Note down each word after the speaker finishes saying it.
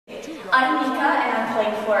I'm Mikka and I'm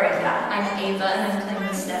playing Florinda. I'm Ava and I'm playing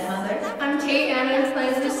the stepmother. I'm Tayte and I'm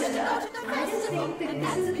playing Lucinda. I just think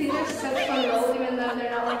that these are such fun roles, even though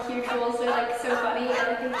they're not like huge roles, they're like so funny, and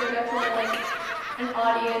I think they're definitely like an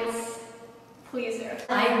audience pleaser.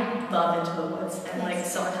 I love Into the Woods and like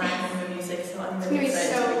summertime and the music, so I'm really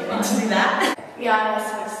excited so to get into that. Yeah, I'm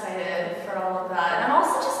also excited for all of that. And I'm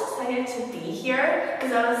also just excited to be here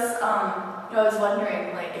because I was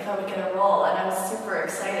wondering like if I would get a role, and I was super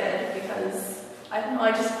excited because I don't know,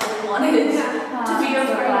 I just really wanted to be a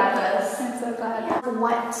part of this. I'm so glad.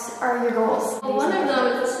 What are your goals? Well, one of them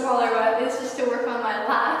is a smaller one. It's just to work on my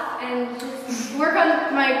laugh and just work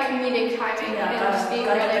on my comedic timing and just being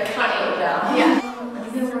really funny. Yeah. I'm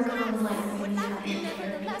gonna work on like really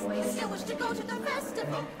having a voice. I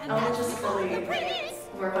want to just really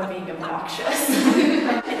work on being obnoxious.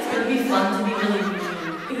 It's gonna be fun to be really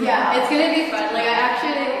mean. Yeah, it's gonna be fun. Like I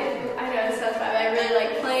know it sounds bad, but I really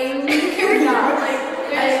like playing characters. Like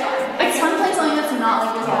it's fun. It's fun to play something that's not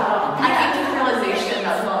like this all. I came to the realization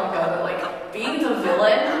not long ago that like being the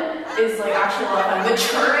villain is like actually a lot of fun.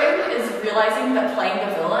 Maturing is realizing that playing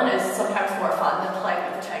the villain is sometimes more fun than playing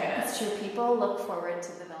the protagonist. It's true. People look forward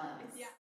to the villain.